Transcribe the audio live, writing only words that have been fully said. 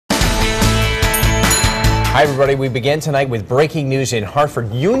Hi, everybody. We begin tonight with breaking news in Hartford.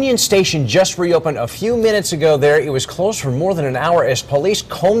 Union Station just reopened a few minutes ago there. It was closed for more than an hour as police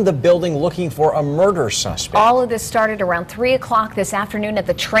combed the building looking for a murder suspect. All of this started around 3 o'clock this afternoon at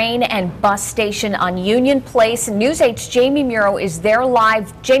the train and bus station on Union Place. News 8's Jamie Muro is there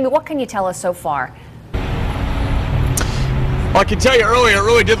live. Jamie, what can you tell us so far? Well, I can tell you earlier, it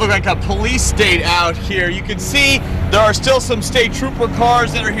really did look like a police state out here. You can see there are still some state trooper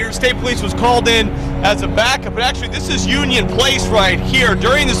cars that are here. State police was called in as a backup, but actually this is Union Place right here.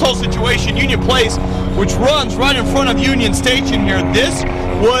 During this whole situation, Union Place, which runs right in front of Union Station here, this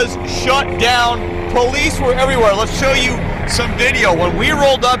was shut down. Police were everywhere. Let's show you some video. When we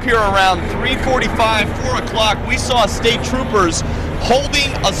rolled up here around 3:45, 4 o'clock, we saw state troopers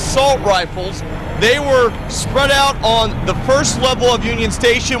holding assault rifles. They were spread out on the first level of Union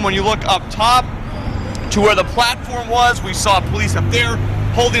Station. When you look up top to where the platform was, we saw police up there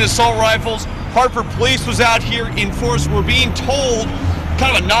holding assault rifles. Hartford Police was out here in force. We're being told,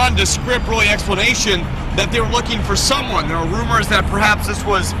 kind of a nondescript really explanation, that they were looking for someone. There are rumors that perhaps this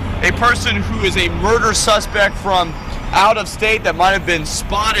was a person who is a murder suspect from out of state that might have been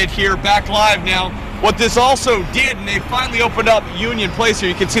spotted here. Back live now. What this also did, and they finally opened up Union Place here.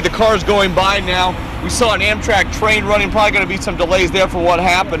 You can see the cars going by now. We saw an Amtrak train running. Probably going to be some delays there for what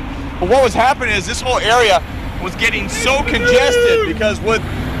happened. But what was happening is this whole area was getting so congested because with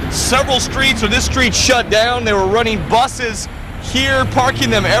several streets, or this street shut down, they were running buses here, parking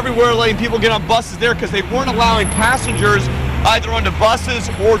them everywhere, letting people get on buses there because they weren't allowing passengers either onto buses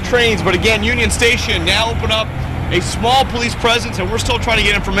or trains. But again, Union Station now opened up a small police presence, and we're still trying to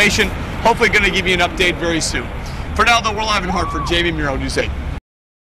get information. Hopefully going to give you an update very soon. For now, though, we're live in Hartford. Jamie Muro, News 8.